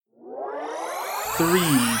3,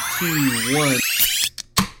 2, 1.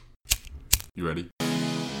 You ready?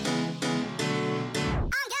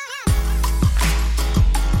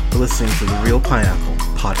 You're listening to the Real Pineapple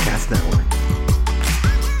Podcast Network.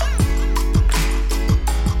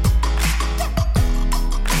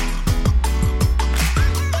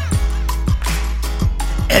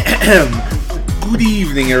 Good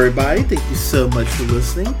evening, everybody. Thank you so much for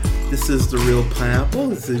listening. This is the Real Pineapple.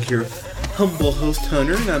 This is your humble host,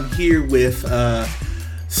 Hunter, and I'm here with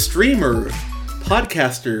streamer,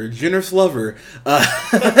 podcaster, generous lover,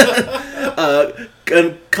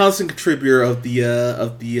 constant contributor of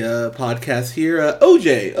the podcast here,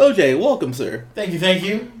 OJ. OJ, welcome, sir. Thank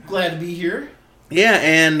you. Glad to be here. Yeah,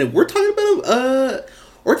 and we're talking about a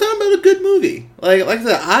good movie. Like I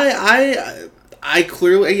said, I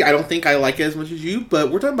clearly, I don't think I like it as much as you, but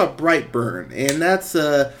we're talking about Brightburn, and that's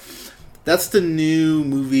the new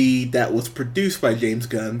movie that was produced by James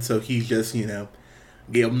Gunn. So he's just,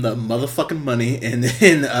 gave him the motherfucking money, and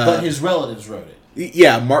then but his relatives wrote it.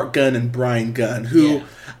 Yeah, Mark Gunn and Brian Gunn, who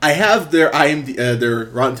I have their their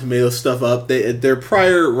Rotten Tomatoes stuff up. Their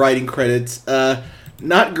prior writing credits,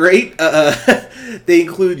 not great. They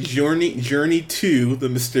include Journey to the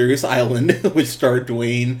Mysterious Island, which starred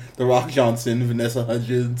Dwayne The Rock Johnson, Vanessa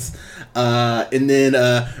Hudgens, and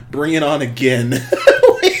then Bring It On Again,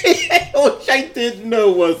 which I didn't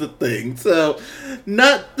know was a thing. So,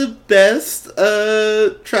 not the best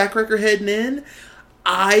track record heading in.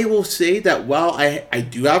 I will say that while I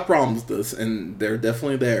do have problems with this, and they're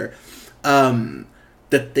definitely there,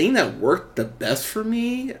 the thing that worked the best for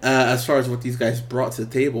me, as far as what these guys brought to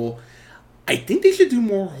the table, I think they should do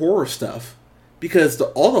more horror stuff. Because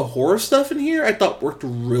all the horror stuff in here, I thought worked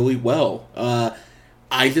really well.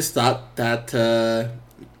 I just thought that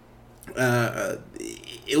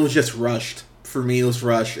it was just rushed. For me, it was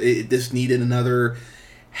rushed. It just needed another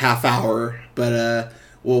half hour. But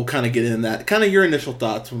we'll kind of get into that. Kind of your initial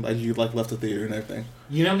thoughts as you left the theater and everything.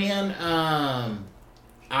 Man,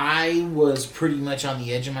 I was pretty much on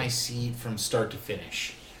the edge of my seat from start to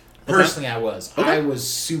finish. Personally, I was. Okay. I was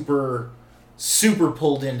super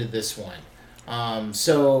pulled into this one.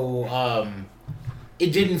 So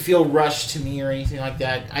it didn't feel rushed to me or anything like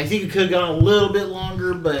that. I think it could have gone a little bit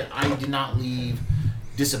longer, but I did not leave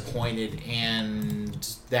disappointed. And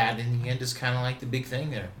that, in the end, is kind of like the big thing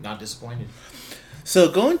there. Not disappointed.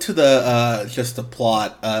 So going to the just the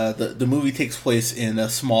plot, the movie takes place in a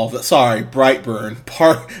Brightburn.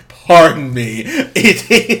 Pardon me.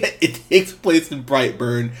 It takes place in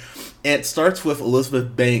Brightburn, and it starts with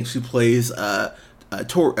Elizabeth Banks, who plays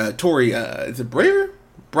Tori. Is it Breyer?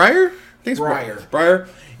 I think it's Breyer.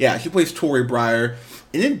 Yeah, she plays Tori Breyer,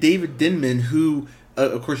 and then David Denman, who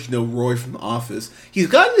of course Roy from The Office. He's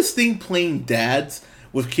gotten this thing playing dads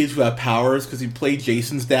with kids who have powers, because he played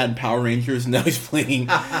Jason's dad in Power Rangers, and now he's playing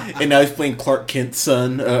Clark Kent's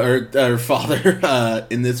son or father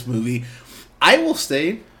in this movie. I will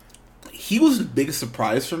say, he was the biggest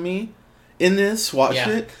surprise for me in this watching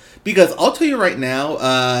it, because I'll tell you right now,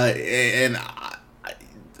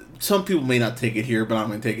 some people may not take it here, but I'm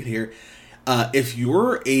going to take it here. If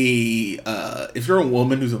you're a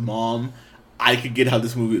woman who's a mom, I could get how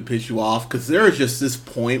this movie would piss you off, because there is just this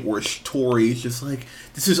point where Tori is just like,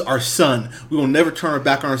 this is our son. We will never turn our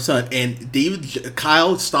back on our son. And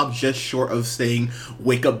Kyle stopped just short of saying,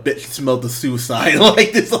 "Wake up, bitch! Smell the suicide."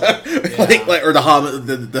 Like this, or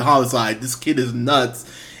the homicide. This kid is nuts,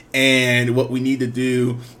 and what we need to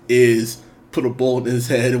do is put a bullet in his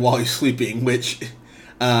head while he's sleeping, which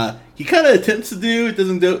he kind of attempts to do. It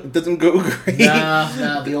doesn't go great.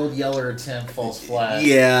 No, the old Yeller attempt falls flat.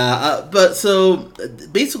 Yeah, but so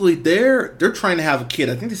basically they're trying to have a kid.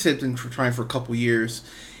 I think they said they've been trying for a couple years,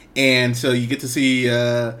 and so you get to see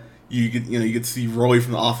you get to see Roy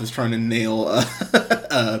from The Office trying to nail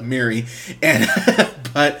Mary, and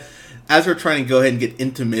but as we're trying to go ahead and get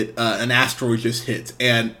intimate, an asteroid just hits,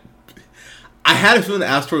 and I had a feeling the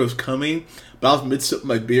asteroid was coming. But I was mid-sipping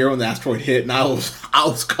my beer when the asteroid hit, and I was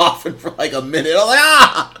coughing for like a minute.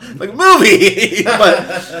 I was like, like a movie.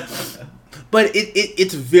 but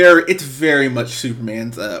it's very much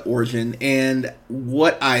Superman's origin. And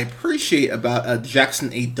what I appreciate about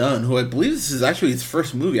Jackson A. Dunn, who I believe this is actually his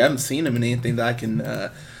first movie. I haven't seen him in anything that I can.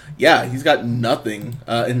 He's got nothing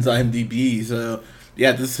in his IMDb. So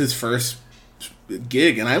this is his first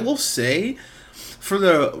gig, and I will say, for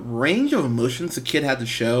the range of emotions the kid had to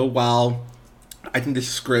show, while I think the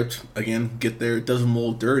script, again, it does him a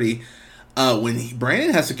little dirty. When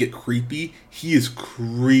Brandon has to get creepy, he is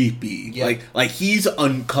creepy. Yep. Like he's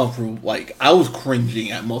uncomfortable. Like, I was cringing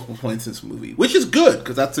at multiple points in this movie, which is good,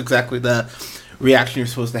 because that's exactly the reaction you're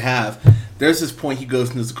supposed to have. there's this point he goes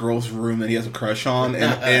in this girl's room that he has a crush on,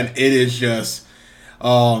 and it is just,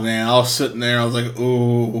 oh man, I was sitting there, I was like,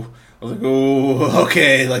 oh,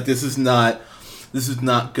 okay, like this is not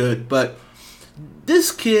good. But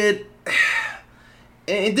this kid,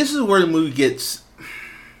 and this is where the movie gets,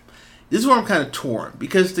 this is where I'm kind of torn,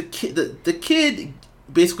 because the kid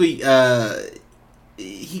basically,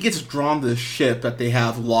 he gets drawn to the ship that they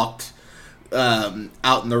have locked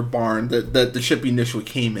out in their barn, the ship he initially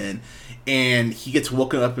came in, and he gets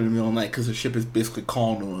woken up in the middle of the night because the ship is basically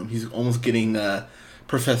calling to him. He's almost getting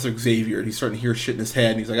Professor Xavier, and he's starting to hear shit in his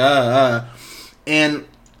head, and he's like, and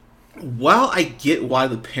while I get why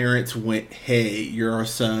the parents went, hey, you're our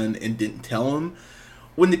son, and didn't tell him,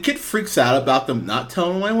 when the kid freaks out about them not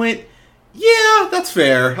telling him, I went, yeah, that's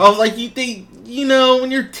fair. I was like,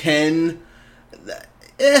 when you're 10,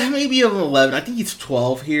 maybe even 11. I think he's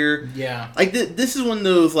 12 here. Yeah. Like, this is one of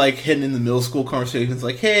those, like, heading into middle school conversations,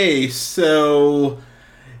 like, hey, so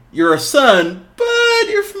you're a son, but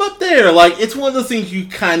you're from up there. Like, it's one of those things you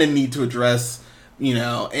kind of need to address,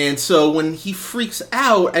 And so when he freaks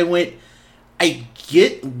out, I went, I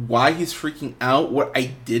get why he's freaking out. What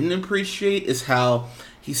I didn't appreciate is how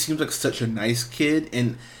he seems like such a nice kid,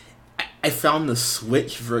 and I found the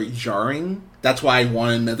switch very jarring. That's why I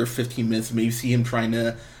wanted another 15 minutes, maybe see him trying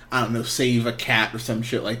to, I don't know, save a cat or some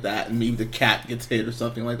shit like that, and maybe the cat gets hit or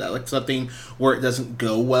something like that. Like something where it doesn't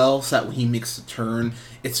go well, so that when he makes the turn,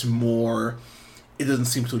 it doesn't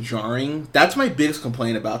seem so jarring. That's my biggest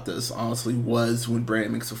complaint about this, honestly, was when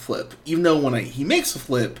Brandon makes a flip. Even though when he makes a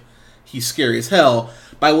flip, he's scary as hell,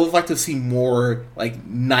 but I would like to see more, like,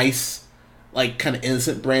 nice, like, kind of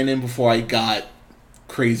innocent Brandon before I got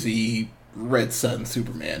crazy Red Sun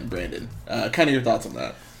Superman Brandon. Kind of your thoughts on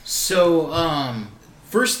that? So,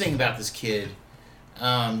 first thing about this kid,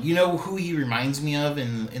 you know who he reminds me of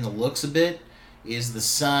in the looks a bit? Is the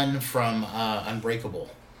son from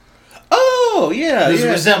Unbreakable. Oh, yeah. There's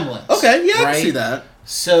a resemblance. Okay, yeah, right? I can see that.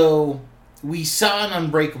 So, we saw in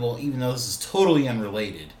Unbreakable, even though this is totally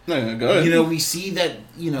unrelated. No, go ahead. We see that,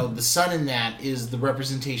 the son in that is the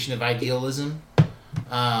representation of idealism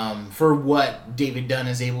for what David Dunn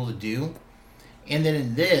is able to do. And then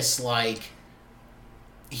in this, like,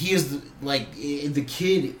 he is, the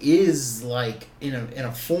kid is, like, in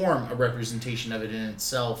a form, a representation of it in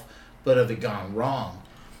itself, but of it gone wrong.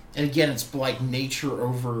 And again, it's like nature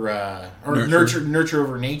over, or nurture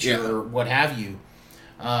over nature, yeah, or what have you.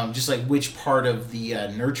 Just like which part of the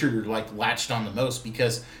nurture, like, latched on the most,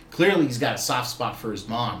 because clearly he's got a soft spot for his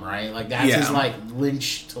mom, right? Like, that's his, like,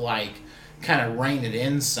 lynch to, like, kind of rein it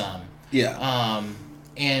in some. Yeah.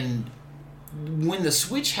 And when the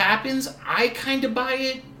switch happens, I kind of buy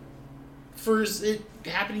it for it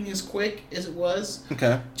happening as quick as it was.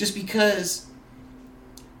 Okay. Just because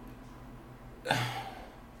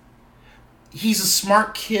he's a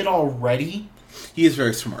smart kid already. He is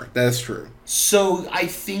very smart. That is true. So I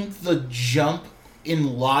think the jump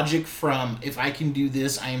in logic from, if I can do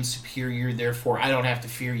this, I am superior, therefore I don't have to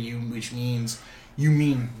fear you, which means you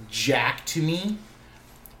mean jack to me.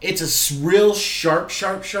 It's a real sharp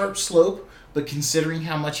slope, but considering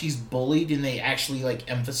how much he's bullied, and they actually,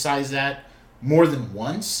 like, emphasize that more than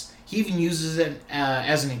once, he even uses it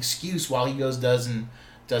as an excuse while he does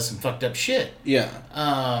some fucked up shit. Yeah.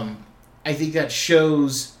 I think that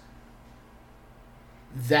shows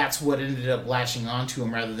that's what ended up latching onto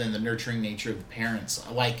him rather than the nurturing nature of the parents,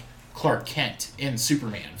 like Clark Kent in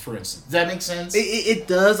Superman, for instance. Does that make sense? It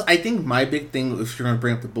does. I think my big thing, if you're going to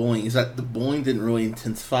bring up the bullying, is that the bullying didn't really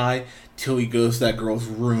intensify till he goes to that girl's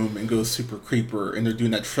room and goes super creeper, and they're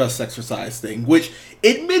doing that trust exercise thing, which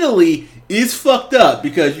admittedly is fucked up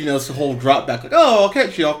because, it's the whole drop back, like, oh, I'll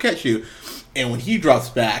catch you. And when he drops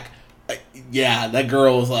back, yeah, that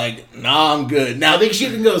girl was like, nah, I'm good. Now, I think she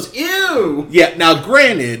even goes, ew! Yeah, now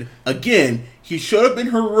granted, again, he showed up in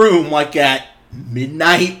her room like at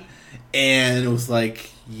midnight, and it was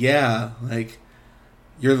like, yeah, like,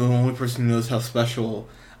 you're the only person who knows how special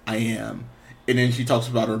I am. And then she talks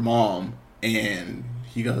about her mom, and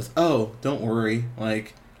he goes, oh, don't worry,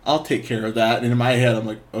 like, I'll take care of that. And in my head, I'm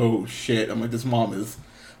like, oh, shit. I'm like, this mom is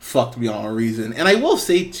fucked beyond a reason. And I will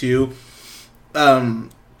say, too,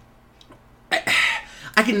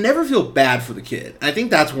 I can never feel bad for the kid. I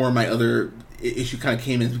think that's where my other issue kind of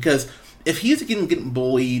came in, because if he's getting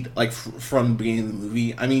bullied, like, from the beginning of the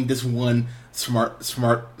movie, I mean, this one smart,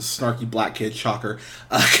 snarky black kid, shocker,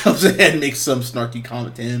 comes ahead and makes some snarky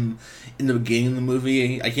comment to him in the beginning of the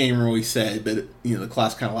movie. I can't even remember what he said, but, the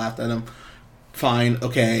class kind of laughed at him. Fine,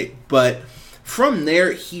 okay. But from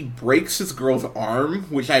there, he breaks this girl's arm,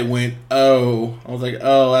 which I went, oh. I was like,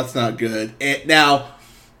 oh, that's not good. And now,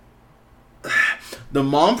 the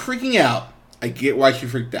mom freaking out I get why she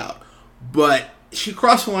freaked out. But she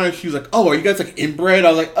crossed the line. She was like, "Oh, are you guys like inbred?"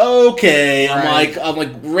 I was like, "Okay." Right. I'm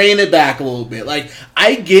like, rein it back a little bit. Like,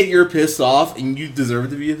 I get you're pissed off and you deserve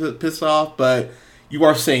to be pissed off, but you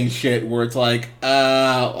are saying shit where it's like,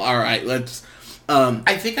 all right, let's.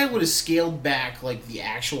 I think I would have scaled back like the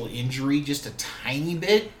actual injury just a tiny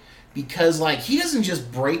bit because like he doesn't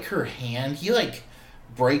just break her hand, he like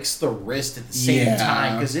breaks the wrist at the same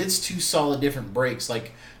time because it's two solid different breaks.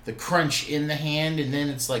 Like the crunch in the hand and then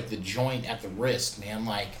it's like the joint at the wrist, man.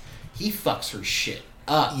 Like he fucks her shit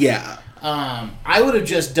up. Yeah. I would have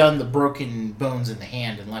just done the broken bones in the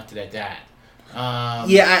hand and left it at that.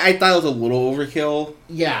 I thought it was a little overkill.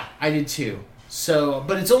 Yeah, I did too. So,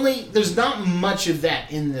 but it's only, there's not much of that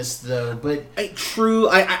in this though, but... True,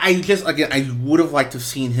 I just, again, I would have liked to have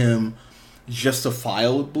seen him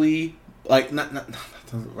justifiably, like, not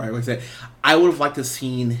the right way to say it. I would have liked to have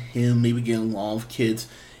seen him maybe get along with kids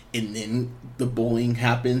and then the bullying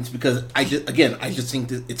happens because I just think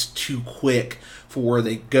that it's too quick for where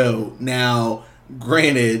they go. Now,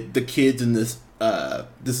 granted, the kids in this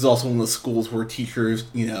is also one of the schools where teachers,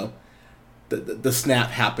 you know, the snap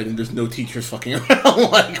happened and there's no teachers fucking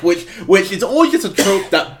around, like which is always just a trope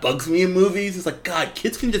that bugs me in movies. It's like, God,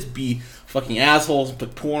 kids can just be fucking assholes and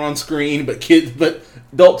put porn on screen, but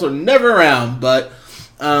adults are never around. But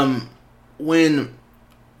when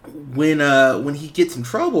he gets in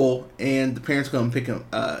trouble and the parents come pick him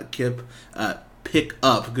pick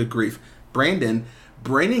up, good grief, Brandon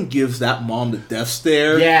gives that mom the death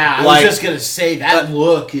stare. Yeah, I was just gonna say that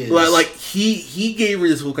look is like he gave her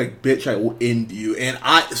this look like, bitch, I will end you, and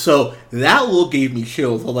so that look gave me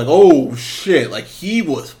chills. I was like, oh shit, like he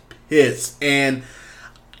was pissed. And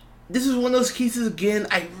this is one of those cases again.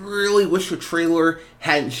 I really wish the trailer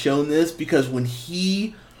hadn't shown this because when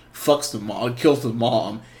he fucks the mom, kills the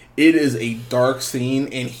mom, it is a dark scene,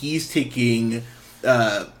 and he's taking.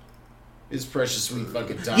 His precious sweet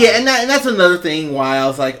fucking time. Yeah, and that's another thing why I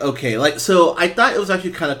was like, okay, like, so I thought it was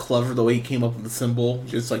actually kind of clever the way he came up with the symbol,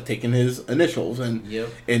 just like taking his initials and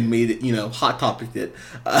made it, you know, Hot Topic did.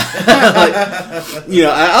 Like, you know,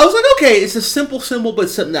 I was like, okay, it's a simple symbol, but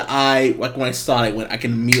something that like when I saw it, I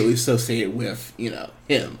can immediately associate it with, you know,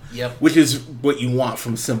 him. Yep. Which is what you want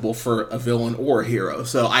from a symbol for a villain or a hero.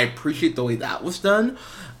 So I appreciate the way that was done.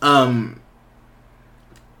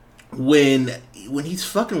 When he's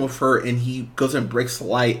fucking with her and he goes and breaks the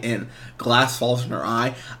light and glass falls in her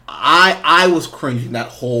eye, I was cringing that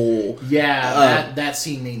whole... Yeah, that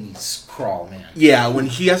scene made me crawl, man. Yeah, when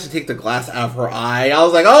she has to take the glass out of her eye, I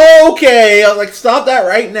was like, oh, okay. I was like, stop that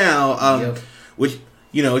right now. Which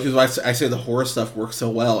is why I say the horror stuff works so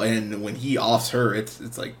well. And when he offs her,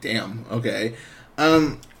 it's like, damn, okay.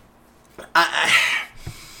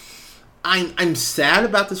 I'm sad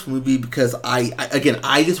about this movie because I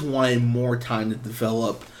just wanted more time to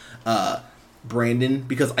develop Brandon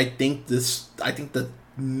because I think the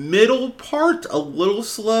middle part a little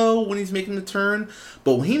slow when he's making the turn,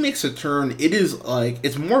 but when he makes a turn, it is like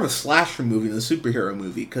it's more of a slasher movie than a superhero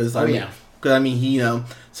movie because he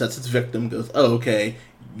sets his victim, goes, oh, okay,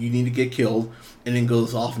 you need to get killed, and then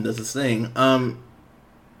goes off and does his thing. I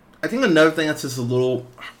think another thing that's just a little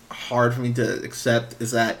hard for me to accept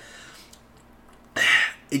is that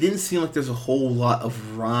it didn't seem like there's a whole lot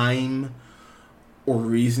of rhyme or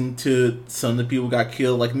reason to some of the people who got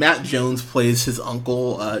killed. Like Matt Jones plays his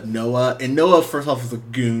uncle Noah, and Noah first off is a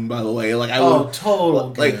goon, by the way. Like total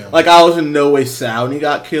goon. Like I was in no way sad when he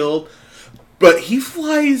got killed. But he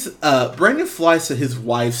flies. Brandon flies to his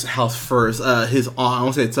wife's house first. His aunt, I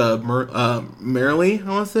want to say it's Marilee. I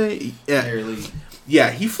want to say Marilee.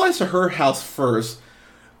 Yeah, he flies to her house first.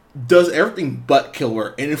 Does everything but kill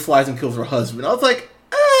her, and then flies and kills her husband. I was like,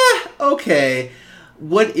 okay.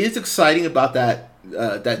 What is exciting about that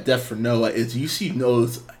death for Noah is you see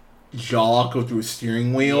Noah's jaw go through a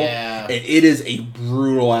steering wheel, and it is a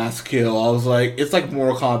brutal ass kill. I was like, it's like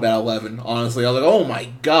Mortal Kombat 11. Honestly, I was like, oh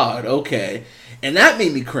my god, okay, and that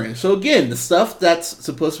made me cringe. So again, the stuff that's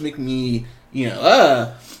supposed to make me,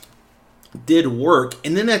 did work,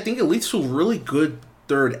 and then I think it leads to a really good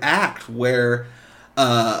third act where.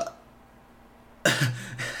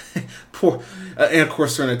 Poor, and of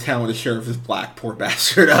course they're in a town where the sheriff is black. Poor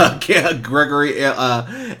bastard. Gregory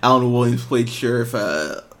Alan Williams played Sheriff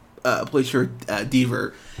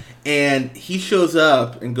Deaver, and he shows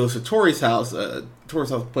up and goes to Tori's house.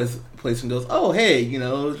 Place and goes, oh hey,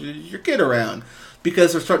 your kid around.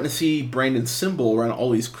 Because they're starting to see Brandon's symbol around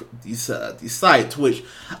all these sites, which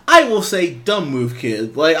I will say, dumb move,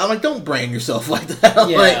 kid. Like I'm like, don't brand yourself like that.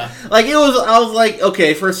 Yeah. like it was. I was like,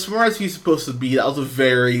 okay, for as smart as he's supposed to be, that was a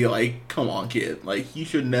very come on, kid. Like you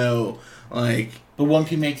should know Like, but one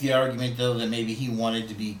can make the argument though that maybe he wanted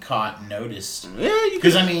to be caught and noticed. Yeah,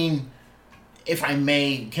 because I mean, if I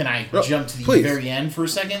may, can I jump to the very end for a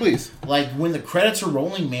second? Please. Like when the credits are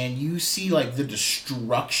rolling, man, you see like the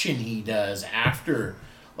destruction he does after.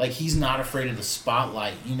 Like he's not afraid of the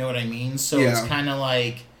spotlight. You know what I mean? So it's kind of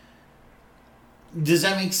like. Does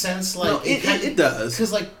that make sense? Like no, it does.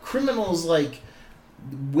 Because like criminals, like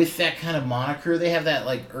with that kind of moniker, they have that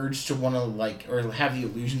like urge to want to like or have the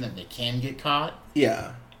illusion that they can get caught.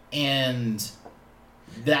 Yeah, and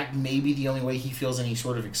that may be the only way he feels any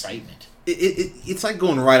sort of excitement. It's like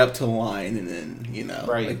going right up to the line and then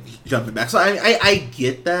like jumping back. So I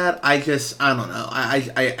get that. I don't know.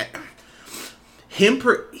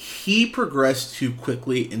 He progressed too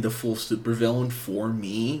quickly into full supervillain for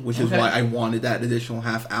me, which is why I wanted that additional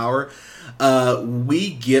half hour.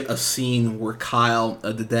 We get a scene where Kyle,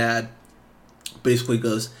 the dad, basically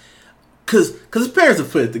goes, because his parents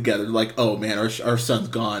have put it together, like, oh man, our son's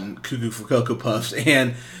gone cuckoo for Cocoa Puffs,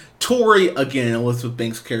 and Tori, again, Elizabeth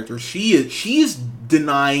Banks' character, she is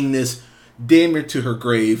denying this damn near to her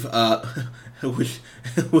grave, which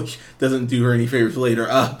doesn't do her any favors later,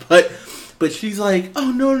 but she's like,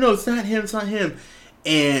 oh, no, it's not him.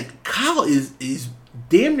 And Kyle is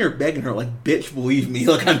damn near begging her, like, bitch, believe me.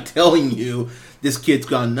 Like, I'm telling you, this kid's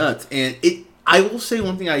gone nuts. And I will say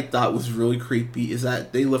one thing I thought was really creepy is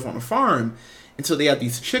that they live on a farm. And so they have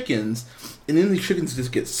these chickens. And then these chickens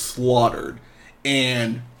just get slaughtered.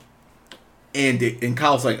 And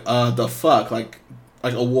Kyle's like, the fuck? Like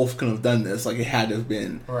a wolf couldn't have done this. Like, it had to have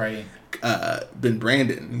been... Right. Been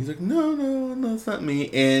Brandon. And he's like, no, it's not me.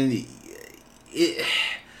 And...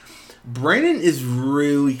 Brandon is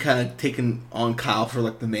really kind of taking on Kyle for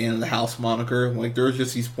like the man of the house moniker. Like there's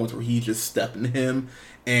just these points where he's just stepping to him,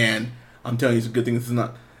 and I'm telling you, it's a good thing this is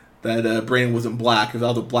not that Brandon wasn't black. If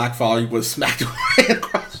all the black father, he would have smacked him right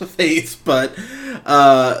across the face. But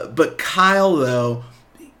Kyle though,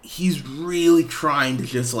 he's really trying to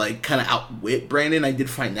just like kind of outwit Brandon. I did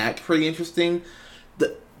find that pretty interesting.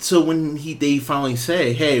 So when they finally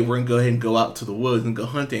say, "Hey, we're gonna go ahead and go out to the woods and go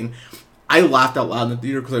hunting," I laughed out loud in the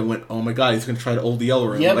theater because I went, oh my god, he's going to try to Old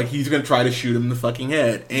Yeller him. Yep. Like, he's going to try to shoot him in the fucking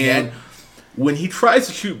head. And when he tries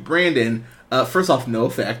to shoot Brandon, first off, no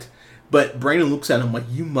effect. But Brandon looks at him like,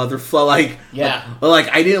 you motherfucker. Like,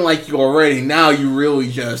 I didn't like you already. Now you really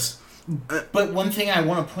just... But one thing I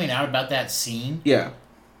want to point out about that scene... Yeah.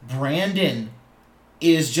 Brandon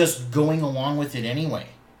is just going along with it anyway.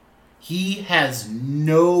 He has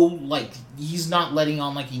no, like, he's not letting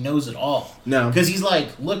on like he knows it all. No. Because he's like,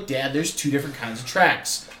 look, Dad, there's two different kinds of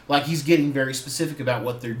tracks. Like, he's getting very specific about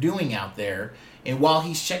what they're doing out there. And while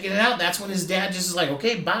he's checking it out, that's when his dad just is like,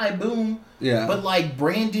 okay, bye, boom. Yeah. But, like,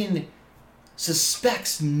 Brandon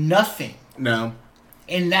suspects nothing. No.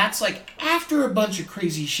 And that's, like, after a bunch of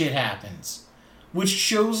crazy shit happens. Which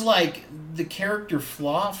shows, like, the character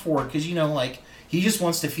flaw for it. Because, you know, like... He just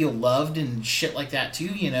wants to feel loved and shit like that too,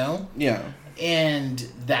 you know? Yeah. And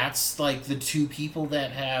that's like the two people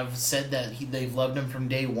that have said that they've loved him from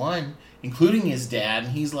day one, including his dad.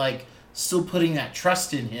 And he's like still putting that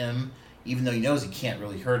trust in him, even though he knows he can't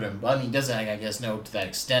really hurt him. But I mean, he doesn't, I guess, know to that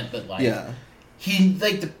extent. But like, he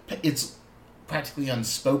like it's practically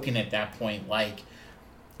unspoken at that point. Like,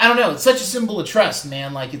 I don't know. It's such a symbol of trust,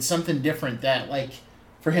 man. Like, it's something different that like.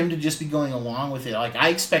 For him to just be going along with it. Like, I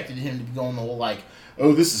expected him to be going the whole, like,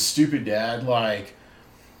 oh, this is stupid, Dad. Like,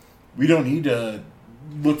 we don't need to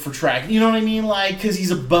look for track. You know what I mean? Like, because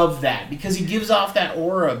he's above that. Because he gives off that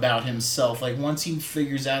aura about himself. Like, once he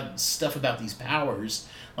figures out stuff about these powers,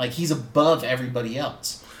 like, he's above everybody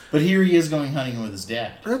else. But here he is going hunting with his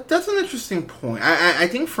dad. That's an interesting point. I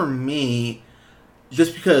think for me,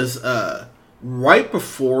 just because right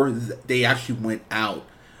before they actually went out,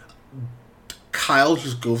 Kyle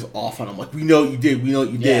just goes off on him like, we know what you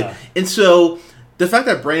did. And so the fact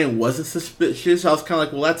that Brandon wasn't suspicious, I was kind of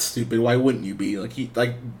like, well, that's stupid. Why wouldn't you be? Like,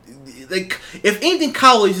 if anything,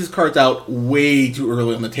 Kyle lays his cards out way too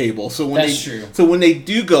early on the table. So when they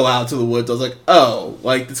do go out to the woods, I was like, oh,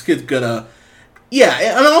 like this kid's gonna,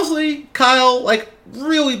 and honestly, Kyle, like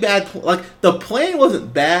really bad. Like the plan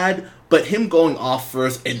wasn't bad. But him going off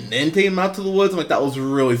first and then taking him out to the woods, I'm like, that was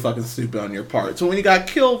really fucking stupid on your part. So when he got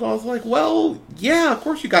killed, I was like, well, yeah, of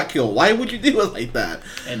course you got killed. Why would you do it like that?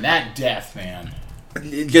 And that death, man.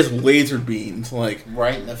 It just laser beams, like...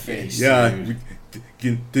 Right in the face, yeah, dude.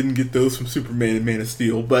 We didn't get those from Superman and Man of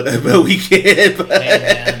Steel, but we get. Hey,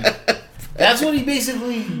 man. That's what he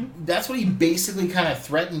basically kind of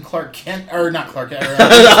threatened Clark Kent, or not Clark Kent.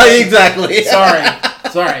 Exactly.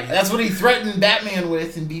 Sorry. That's what he threatened Batman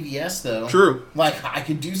with in BVS, though. True. Like, I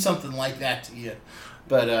could do something like that to you.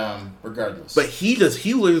 But regardless. But he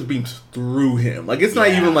literally beams through him. Like, it's not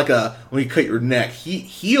even like when you cut your neck.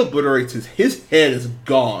 He obliterates his head is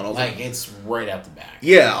gone. I was like, it's right out the back.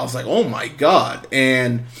 Yeah, I was like, oh my god.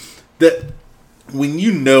 And that when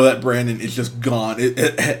you know that Brandon is just gone,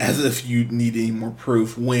 as if you need any more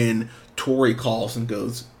proof, when Tori calls and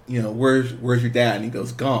goes, where's your dad? And he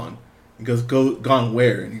goes, gone. He goes, gone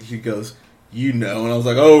where? And she goes, and I was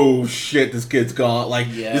like, oh shit, this kid's gone.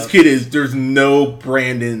 Like, this kid there's no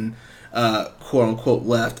Brandon, quote unquote,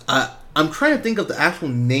 left. I'm trying to think of the actual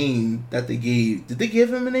name that they gave. Did they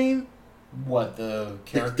give him a name? What, the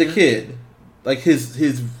character? The kid. Like,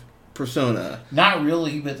 his persona. Not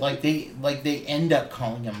really, but they end up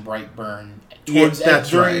calling him Brightburn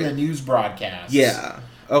during the news broadcast. Yeah.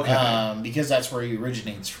 Okay. Because that's where he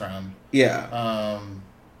originates from. Yeah.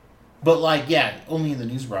 But only in the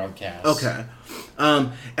news broadcast. Okay.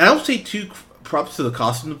 And I would say too, props to the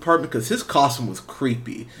costume department, because his costume was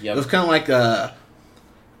creepy. Yep. It was kind of like a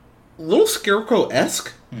little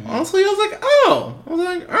Scarecrow-esque. Mm-hmm. Honestly, I was like, all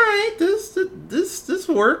right, this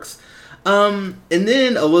works. And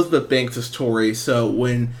then Elizabeth Banks' Tori. So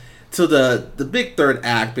the big third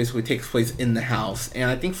act basically takes place in the house, and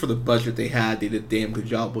I think for the budget they had, they did a damn good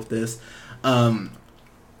job with this.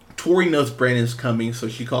 Tori knows Brandon's coming, so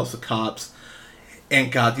she calls the cops.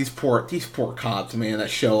 And God, these poor cops, man,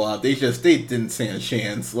 that show up, they didn't stand a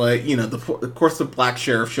chance. Like, of course the black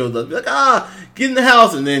sheriff showed up, like, get in the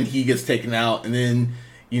house, and then he gets taken out, and then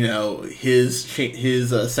his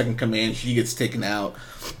second command, she gets taken out,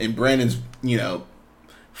 and Brandon's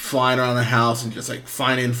flying around the house and just like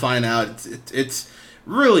fine in, fine out. It's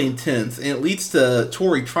really intense, and it leads to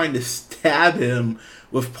Tori trying to stab him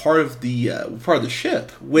with part of the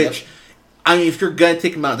ship, which. Yep. I mean, if you're gonna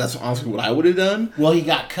take him out, that's honestly what I would have done. Well, he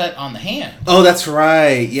got cut on the hand. Oh, that's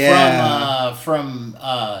right. Yeah. From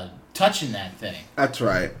touching that thing. That's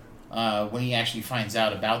right. When he actually finds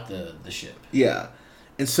out about the ship. Yeah,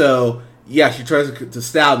 and so she tries to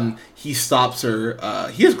stab him. He stops her.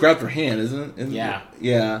 He has grabbed her hand, isn't it? Yeah.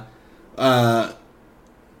 Yeah. And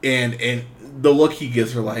the look he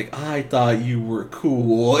gives her, like, I thought you were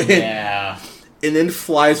cool. Yeah. And then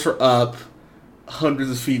flies her up hundreds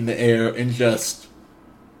of feet in the air and just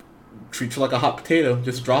treats her like a hot potato.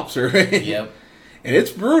 Just drops her. Yep. And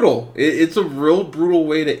it's brutal. It's a real brutal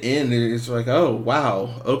way to end. It's like, oh,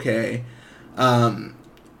 wow, okay. I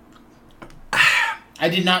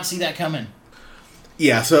did not see that coming.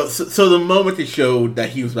 Yeah, so the moment they showed that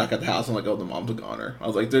he was back at the house, I'm like, oh, the mom's a goner. I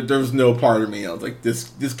was like, there was no part of me. I was like,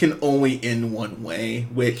 this can only end one way,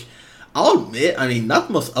 which I'll admit, I mean, not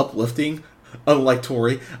the most uplifting, unlike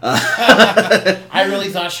Tori. I really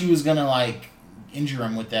thought she was gonna injure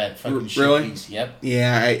him with that fucking shit piece. Yep.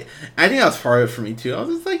 Yeah, I think that was part of it for me too. I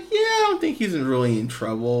was just like, yeah, I don't think he's really in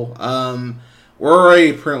trouble. We're already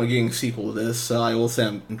apparently getting a sequel to this, so I will say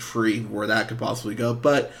I'm intrigued where that could possibly go.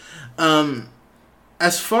 But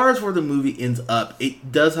as far as where the movie ends up,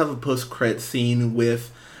 it does have a post-credit scene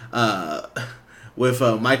with Michael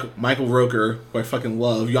Rooker, who I fucking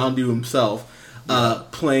love, Yondu himself.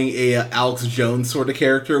 Playing a Alex Jones sort of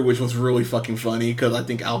character, which was really fucking funny because I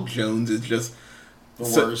think Alex Jones is just the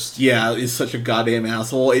worst. Yeah, is such a goddamn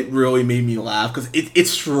asshole. It really made me laugh because it's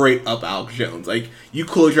straight up Alex Jones. Like, you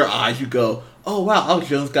close your eyes, you go, "Oh wow, Alex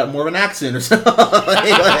Jones got more of an accent or something."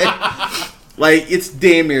 like it's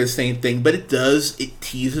damn near the same thing, but it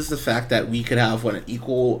teases the fact that we could have an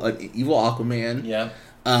evil Aquaman,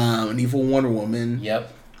 an evil Wonder Woman,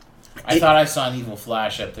 I thought I saw an evil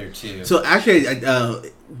Flash up there too. So actually,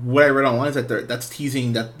 what I read online is that that's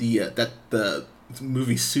teasing that the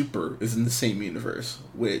movie Super is in the same universe.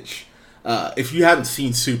 Which, if you haven't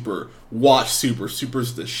seen Super, watch Super.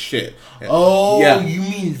 Super's the shit. Oh, yeah. You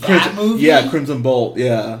mean that movie? Yeah, Crimson Bolt.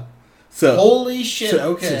 Yeah. So holy shit.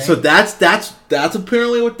 Okay. So that's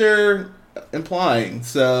apparently what they're implying.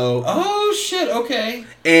 So. Oh shit. Okay.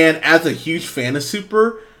 And as a huge fan of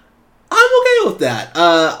Super, I'm okay with that.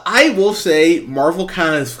 I will say Marvel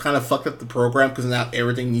kind of fucked up the program because now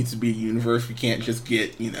everything needs to be a universe. We can't just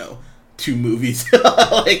get 2 movies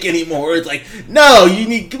anymore. It's like, no, you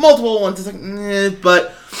need multiple ones. It's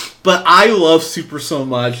like, but I love Super so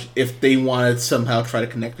much. If they want to somehow try to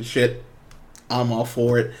connect the shit, I'm all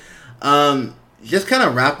for it. Just kind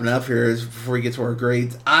of wrapping up here before we get to our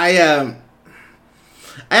grades. I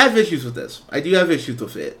have issues with this. I do have issues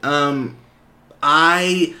with it.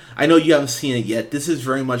 I know you haven't seen it yet. This is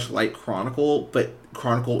very much like Chronicle, but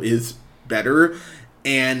Chronicle is better.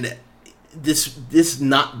 And this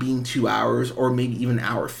not being 2 hours or maybe even an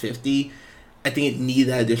hour 50, I think it needed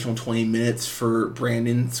that additional 20 minutes for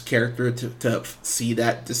Brandon's character to see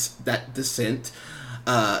that descent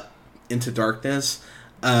into darkness.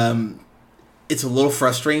 It's a little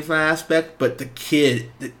frustrating from that aspect, but the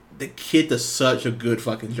kid does such a good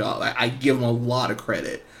fucking job. I give him a lot of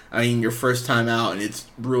credit. I mean, your first time out, and it's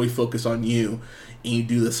really focused on you, and you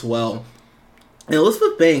do this well. And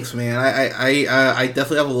Elizabeth Banks, man, I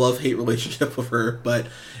definitely have a love-hate relationship with her, but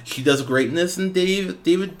she does great in this, and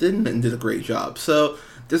David Denman did a great job. So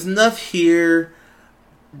there's enough here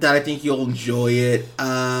that I think you'll enjoy it.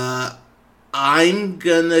 I'm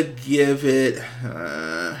gonna give it.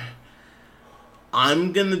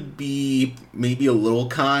 I'm gonna be maybe a little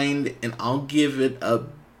kind, and I'll give it a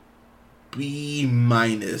B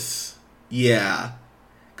minus. Yeah,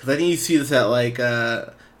 because I think you see this at like.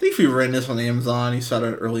 I think if you rent this on Amazon, you saw it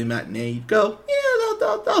at an early matinee, you'd go, yeah,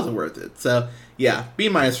 that wasn't worth it. So yeah, B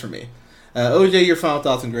minus for me. OJ, your final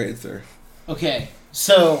thoughts and grades, sir. Okay,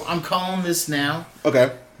 so I'm calling this now.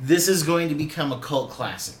 Okay. This is going to become a cult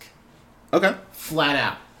classic. Okay. Flat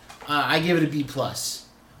out. I give it a B plus.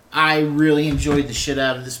 I really enjoyed the shit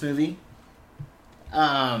out of this movie.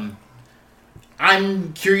 I'm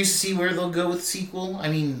curious to see where they'll go with the sequel. I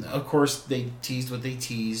mean, of course, they teased what they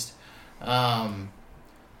teased.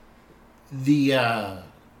 It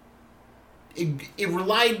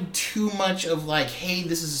relied too much of like, hey,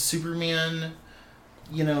 this is a Superman,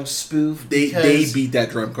 spoof. They beat that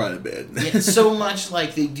drum quite a bit. Yeah, so much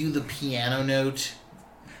like they do the piano note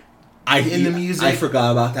in the music. I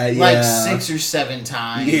forgot about that. Yeah, like 6 or 7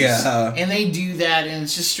 times. Yeah, and they do that, and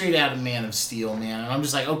it's just straight out of Man of Steel, man. And I'm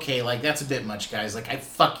just like, okay, like that's a bit much, guys. Like I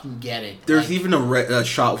fucking get it. There's like, even a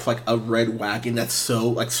shot with like a red wagon that's so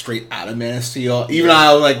like straight out of Man of Steel. Even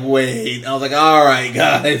I was like, wait. I was like, all right,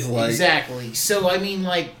 guys. Like exactly. So I mean,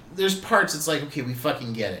 like, there's parts. It's like, okay, we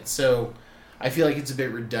fucking get it. So I feel like it's a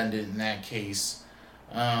bit redundant in that case.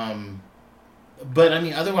 But, I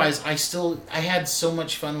mean, otherwise, I had so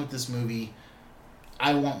much fun with this movie.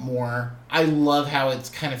 I want more. I love how it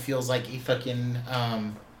kind of feels like a fucking,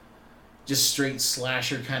 just straight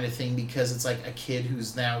slasher kind of thing, because it's like a kid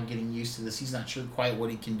who's now getting used to this. He's not sure quite what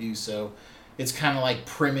he can do, so it's kind of like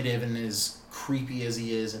primitive and as creepy as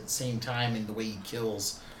he is at the same time in the way he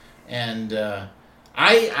kills. And,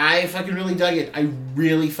 I fucking really dug it. I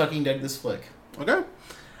really fucking dug this flick. Okay.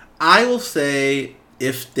 I will say,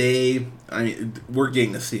 we're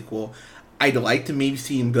getting a sequel. I'd like to maybe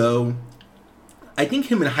see him go. I think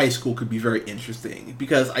him in high school could be very interesting,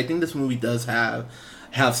 because I think this movie does have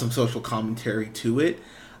some social commentary to it.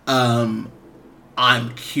 I'm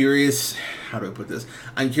curious, how do I put this?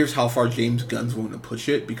 I'm curious how far James Gunn's willing to push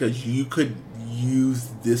it, because you could use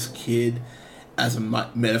this kid as a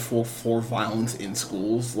metaphor for violence in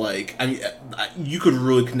schools. Like, I mean, you could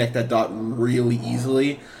really connect that dot really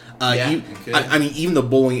easily. Even the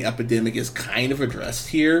bullying epidemic is kind of addressed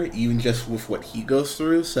here, even just with what he goes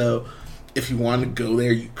through. So, if you wanted to go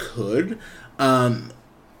there, you could. If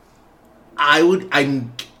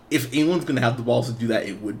anyone's going to have the balls to do that,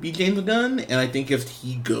 it would be James Gunn. And I think if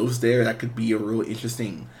he goes there, that could be a really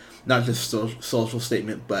interesting, not just social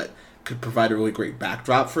statement, but could provide a really great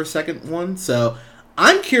backdrop for a second one. So,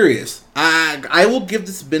 I'm curious. I will give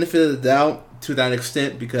this benefit of the doubt to that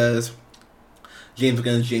extent, because James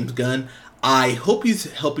Gunn is James Gunn. I hope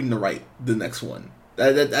he's helping to write the next one.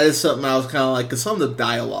 That is something I was kind of like, because some of the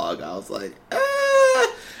dialogue, I was like,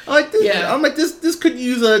 I'm like, this could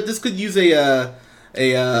use a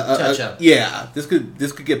touch up. Yeah, this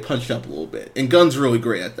could get punched up a little bit, and Gunn's really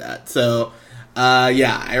great at that. So,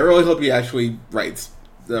 I really hope he actually writes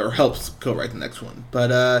or helps co-write the next one.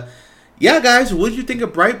 But yeah, guys, what did you think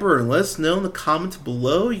of Brightburn? Let us know in the comments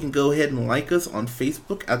below. You can go ahead and like us on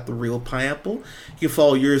Facebook at The Real Pineapple. You can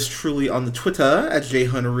follow yours truly on the Twitter at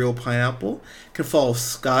JHunterRealPineapple. You can follow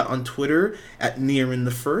Scott on Twitter at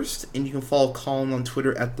Nearin1st. And you can follow Colin on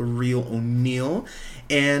Twitter at The Real O'Neill.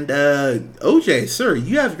 And OJ, sir,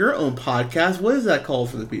 you have your own podcast. What is that called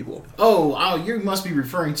for the people? Oh, you must be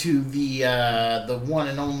referring to the one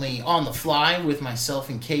and only On the Fly with myself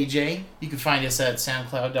and KJ. You can find us at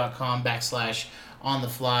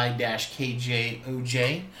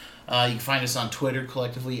soundcloud.com/onthefly-KJOJ. You can find us on Twitter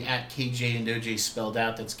collectively at KJ and OJ spelled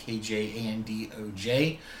out. That's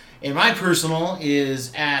KJANDOJ. And my personal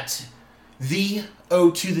is at the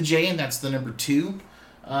O to the J, and that's the number 2.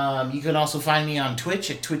 You can also find me on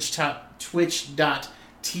Twitch at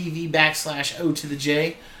twitch.tv/O to the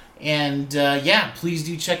J. And please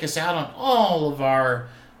do check us out on all of our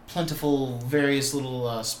plentiful various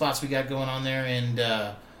little spots we got going on there. And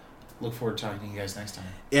look forward to talking to you guys next time.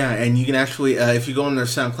 Yeah, and you can actually, if you go on their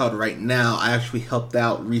SoundCloud right now, I actually helped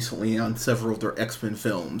out recently on several of their X-Men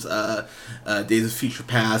films. Days of Future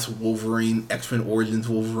Past, Wolverine, X-Men Origins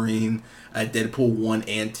Wolverine, Deadpool 1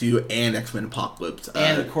 and 2, and X-Men Apocalypse.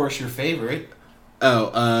 And, of course, your favorite,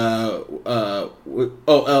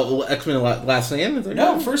 X-Men Last Stand? Is that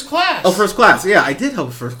No, right? First Class. Oh, First Class. Yeah, I did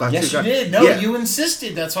help First Class. Yes, too. you did. No, yeah. you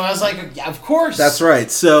insisted. That's why I was like, yeah, of course. That's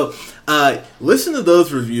right. So, listen to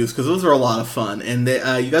those reviews because those are a lot of fun. And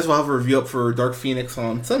you guys will have a review up for Dark Phoenix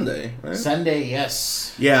on Sunday, right? Sunday,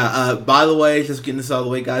 yes. Yeah. By the way, just getting this out of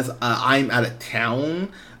the way, guys, I'm out of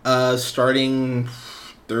town starting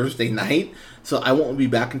Thursday night. So I won't be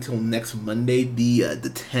back until next Monday, the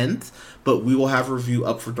 10th. But we will have a review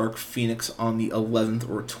up for Dark Phoenix on the 11th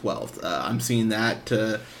or 12th. I'm seeing that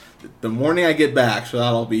the morning I get back. So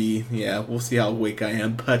that'll be, we'll see how awake I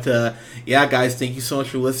am. But, yeah, guys, thank you so much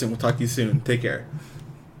for listening. We'll talk to you soon. Take care.